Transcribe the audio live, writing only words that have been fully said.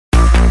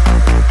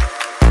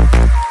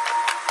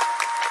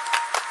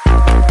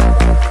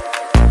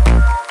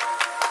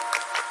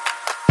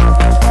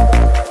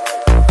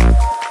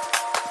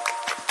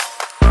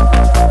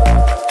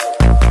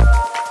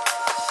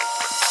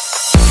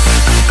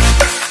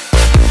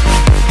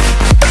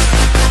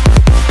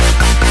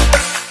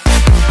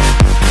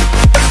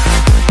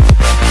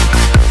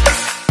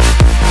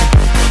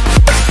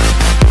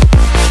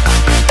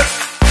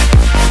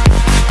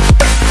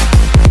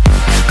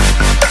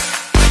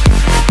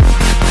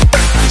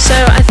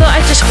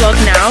just vlog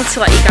now to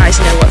let you guys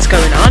know what's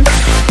going on.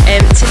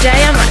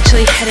 Today I'm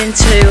actually heading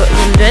to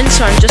London,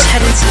 so I'm just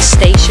heading to the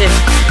station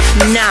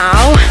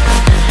now,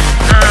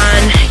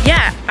 and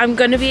yeah, I'm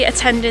going to be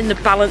attending the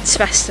Balance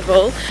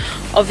Festival.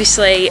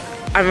 Obviously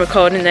I'm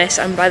recording this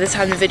and by the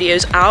time the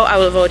video's out I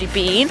will have already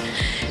been,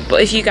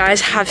 but if you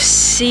guys have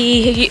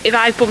if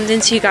I bumped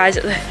into you guys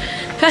at the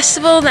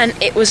festival, then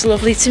it was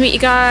lovely to meet you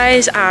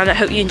guys and I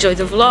hope you enjoyed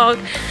the vlog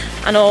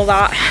and all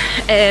that.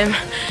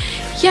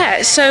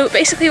 Yeah, so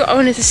basically what I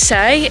wanted to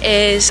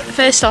say is,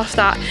 first off,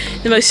 that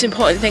the most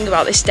important thing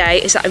about this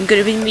day is that I'm going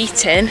to be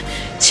meeting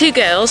 2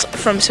 girls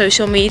from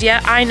social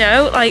media. I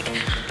know, like,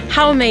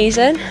 how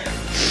amazing.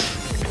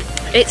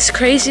 It's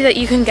crazy that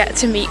you can get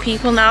to meet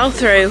people now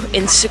through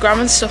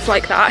Instagram and stuff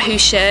like that who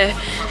share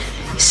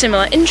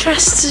similar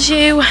interests as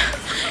you.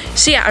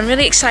 So yeah, I'm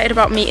really excited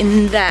about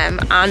meeting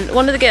them, and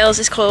one of the girls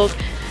is called,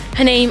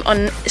 her name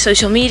on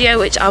social media,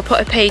 which I'll put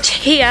a page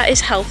here,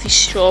 is Healthy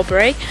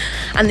Strawberry,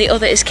 and the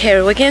other is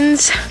Kira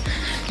Wiggins.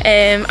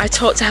 I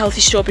talked to Healthy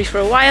Strawberry for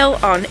a while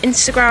on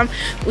Instagram.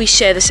 We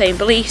share the same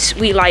beliefs.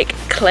 We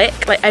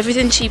click, like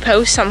everything she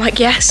posts I'm like,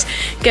 yes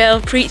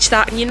girl, preach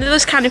that. And you know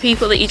those kind of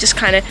people that you just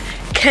kind of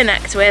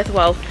connect with?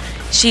 Well,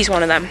 she's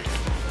one of them.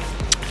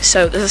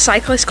 So there's a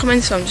cyclist coming,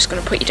 so I'm just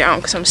going to put you down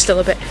because I'm still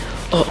a bit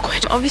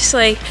awkward.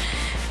 Obviously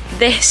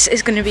this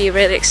is going to be a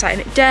really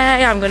exciting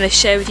day. I'm going to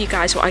share with you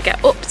guys what I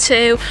get up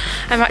to.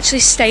 I'm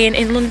actually staying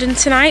in London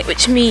tonight,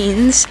 which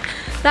means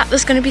that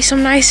there's going to be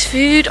some nice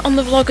food on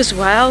the vlog as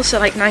well. So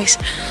like nice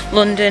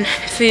London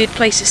food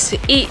places to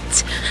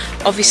eat.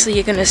 Obviously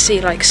you're going to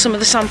see like some of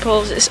the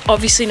samples. It's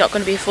obviously not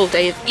going to be a full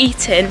day of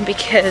eating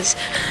because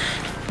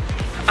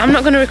I'm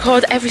not going to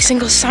record every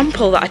single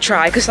sample that I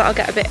try because that'll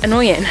get a bit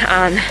annoying,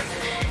 and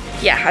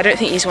yeah, I don't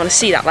think you just want to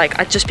see that. Like,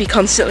 I'd just be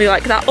constantly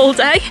like that all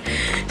day.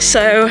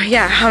 So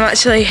yeah, I'm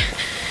actually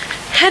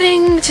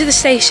heading to the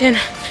station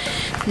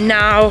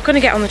now. Gonna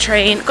get on the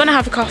train, gonna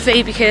have a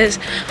coffee because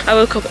I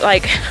woke up at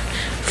like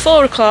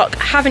 4 o'clock,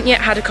 haven't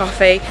yet had a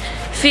coffee,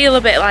 feel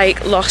a bit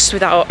like lost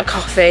without a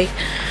coffee.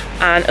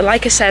 And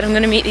like I said, I'm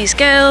gonna meet these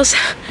girls,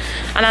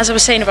 and as I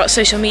was saying about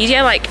social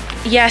media, like,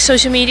 yeah,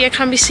 social media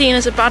can be seen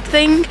as a bad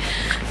thing,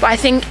 but I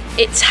think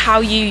it's how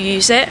you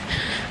use it.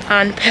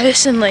 And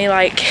personally,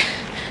 like,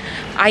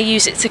 I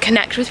use it to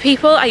connect with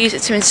people, I use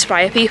it to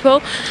inspire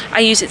people,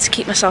 I use it to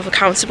keep myself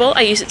accountable,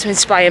 I use it to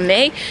inspire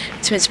me,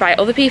 to inspire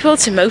other people,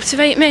 to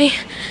motivate me.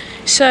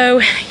 So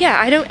yeah,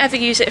 I don't ever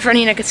use it for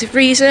any negative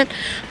reason,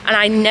 and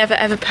I never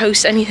ever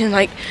post anything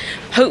like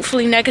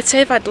hopefully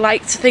negative. I'd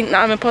like to think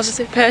that I'm a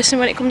positive person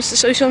when it comes to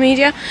social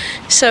media.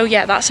 So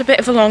yeah, that's a bit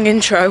of a long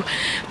intro,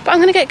 but I'm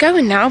gonna get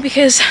going now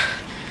because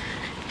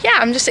yeah,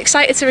 I'm just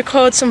excited to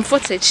record some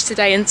footage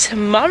today and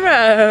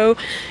tomorrow.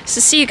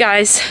 So see you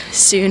guys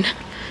soon.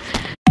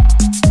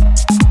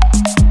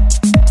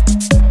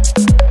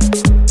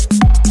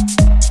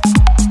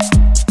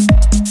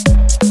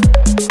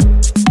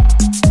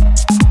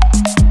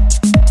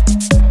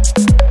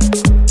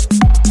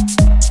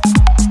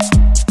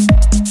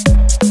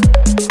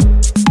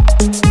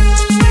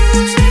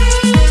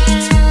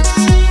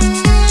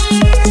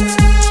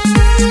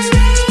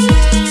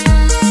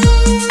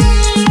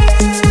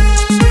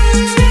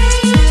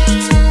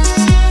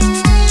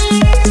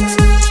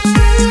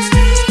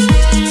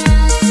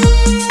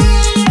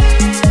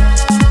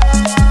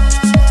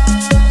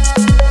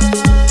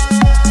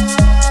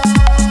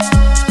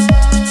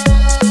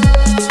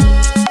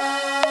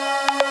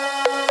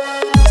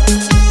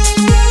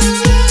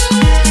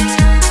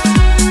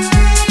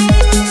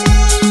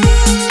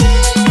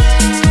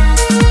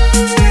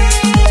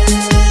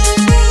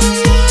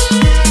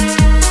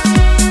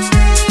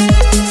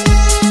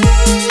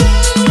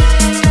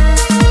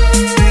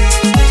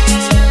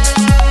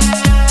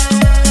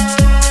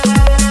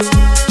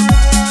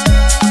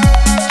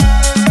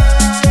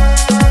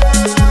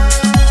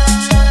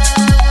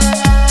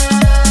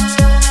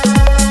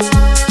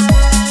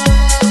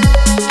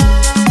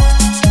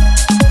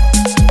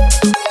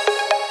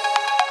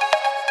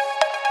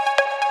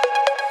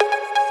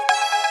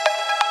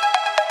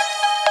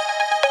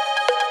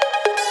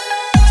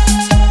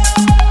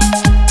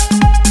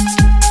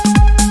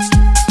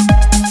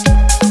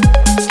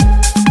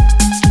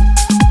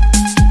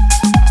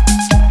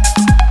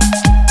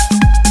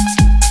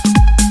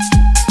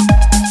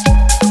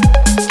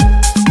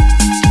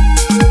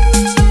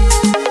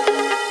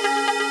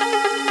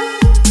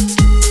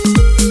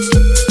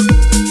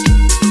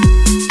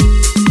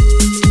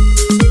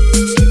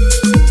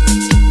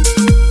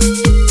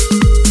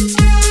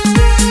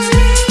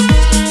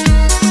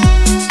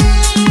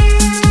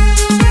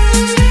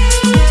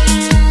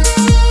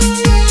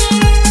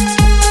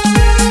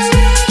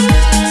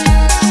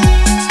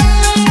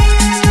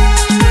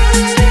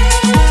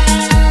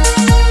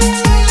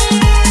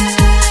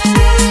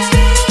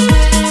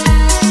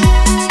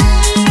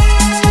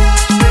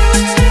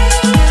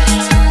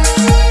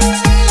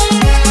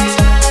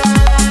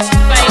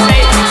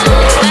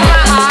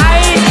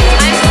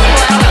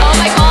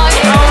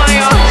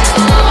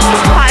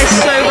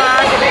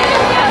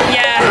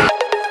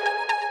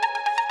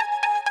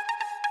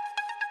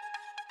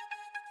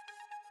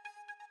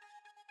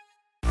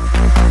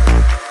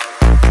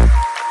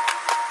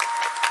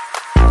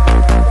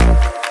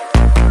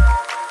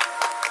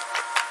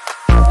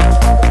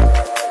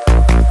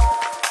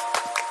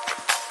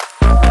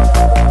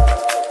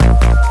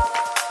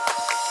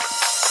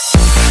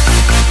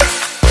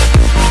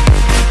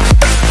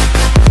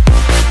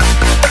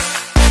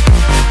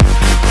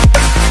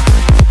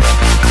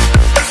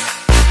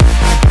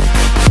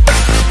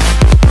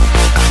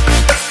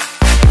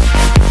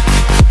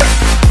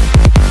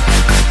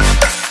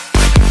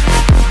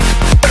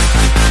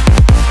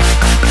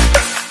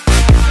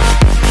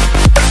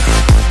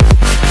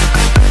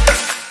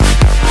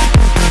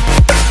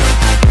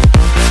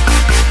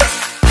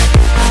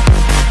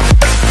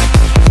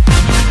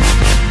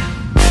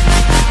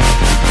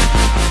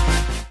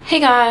 Hey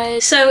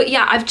guys, so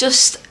yeah, I've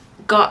just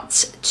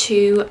got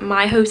to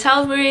my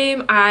hotel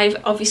room. I've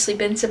obviously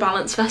been to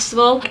Balance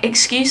Festival.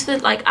 Excuse the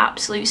like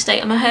absolute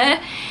state of my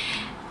hair.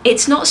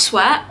 It's not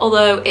sweat,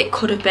 although it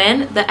could have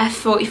been. The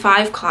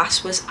F45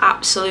 class was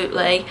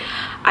absolutely,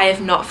 I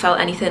have not felt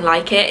anything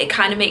like it. It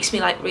kind of makes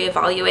me like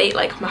reevaluate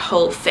like my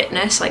whole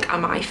fitness, like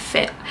am I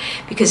fit?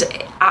 Because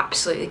it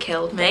absolutely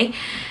killed me.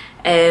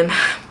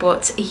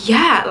 But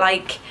yeah,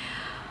 like,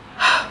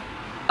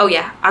 oh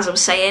yeah, as I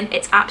was saying,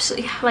 it's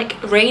absolutely like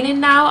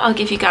raining now. I'll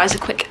give you guys a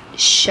quick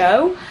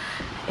show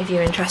if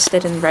you're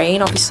interested in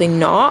rain. Obviously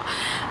not.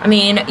 I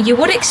mean, you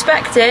would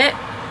expect it.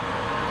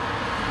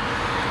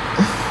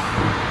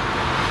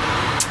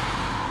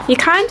 You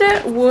kind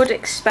of would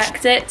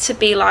expect it to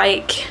be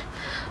like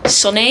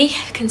sunny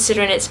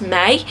considering it's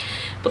May,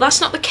 but that's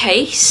not the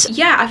case.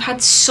 Yeah, I've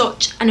had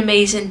such an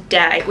amazing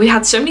day. We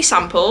had so many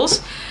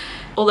samples.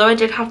 Although I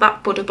did have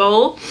that Buddha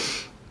bowl,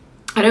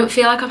 I don't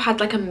feel like I've had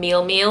like a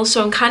meal,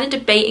 so I'm kind of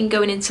debating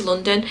going into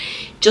London.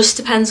 Just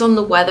depends on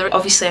the weather.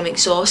 Obviously I'm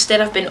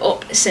exhausted. I've been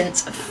up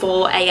since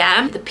 4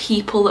 AM. The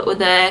people that were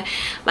there,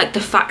 like the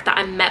fact that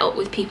I met up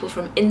with people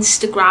from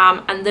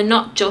Instagram, and they're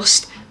not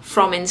just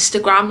from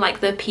Instagram, like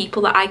the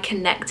people that I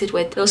connected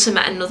with. I also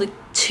met another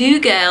 2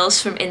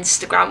 girls from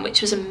Instagram,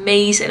 which was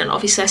amazing, and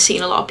obviously I've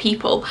seen a lot of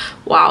people.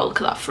 Wow, look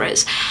at that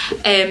frizz.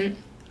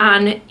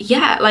 And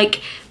yeah,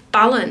 like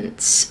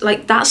balance,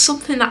 like that's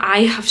something that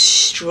I have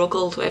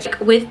struggled with. Like,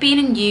 with being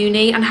in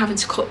uni and having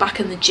to cut back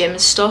in the gym and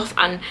stuff,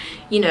 and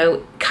you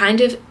know, kind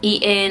of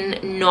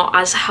eating not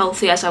as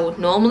healthy as I would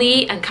normally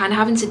eat, and kind of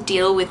having to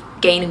deal with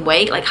gaining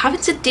weight, like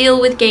having to deal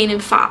with gaining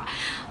fat.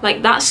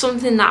 Like that's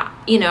something that,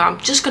 you know, I'm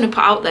just going to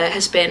put out there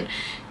has been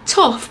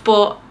tough,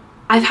 but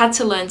I've had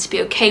to learn to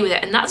be okay with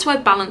it. And that's where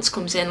balance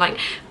comes in. Like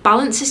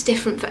balance is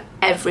different for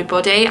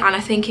everybody, and I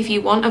think if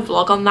you want a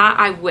vlog on that,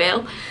 I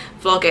will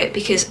vlog it,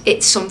 because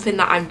it's something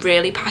that I'm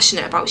really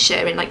passionate about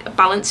sharing. Like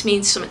balance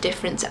means something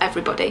different to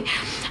everybody,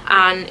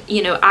 and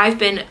you know, I've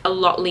been a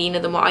lot leaner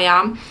than what I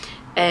am.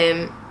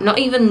 Not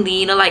even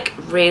leaner, like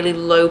really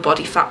low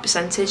body fat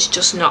percentage,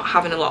 just not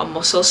having a lot of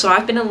muscle. So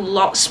I've been a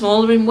lot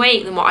smaller in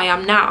weight than what I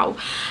am now,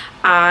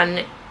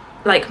 and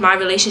like my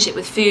relationship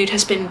with food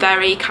has been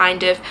very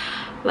kind of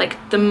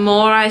like, the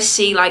more I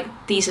see like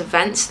these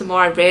events, the more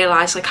I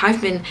realise like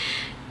I've been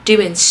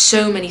doing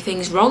so many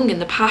things wrong in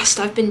the past.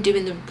 I've been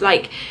doing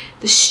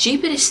the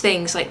stupidest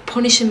things, like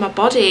punishing my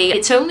body.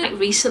 It's only like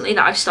recently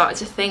that I've started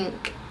to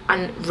think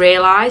and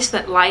realise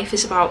that life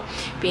is about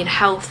being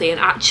healthy and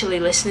actually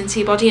listening to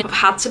your body. I've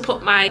had to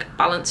put my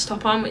balance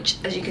top on, which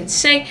as you can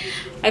see,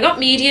 I got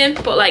medium,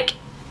 but like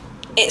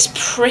it's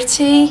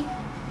pretty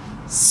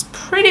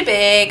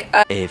big.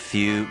 A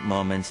few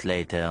moments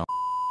later.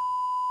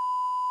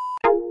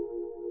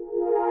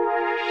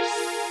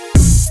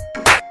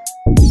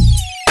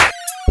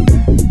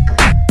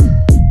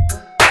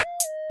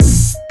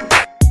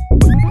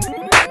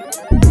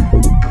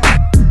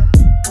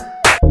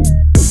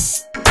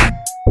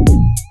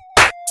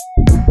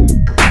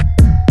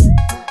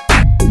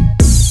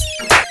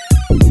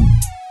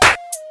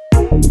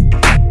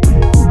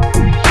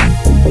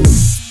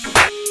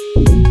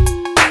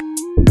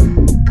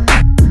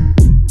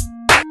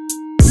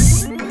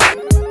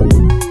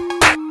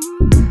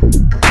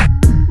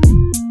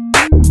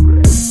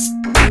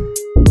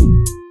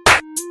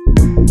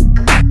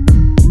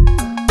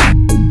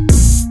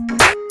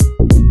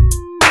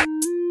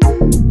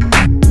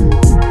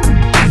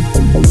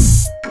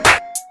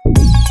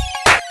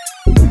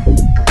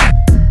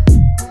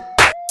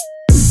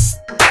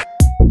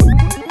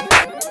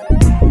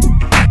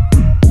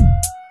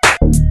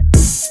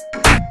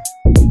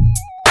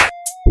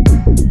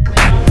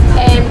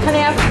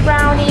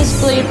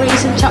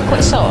 Blueberries and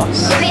chocolate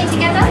sauce. You put it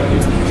together?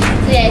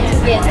 Yeah,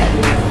 together.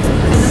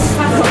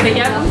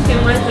 Any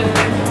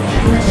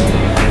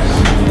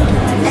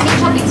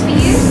toppings for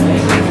you?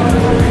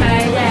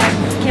 Yeah.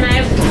 Can I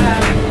have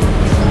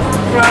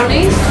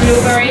brownies?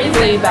 Blueberries?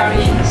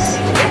 Blueberries.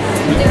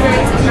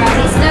 Blueberries and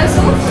brownies. No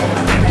sauce?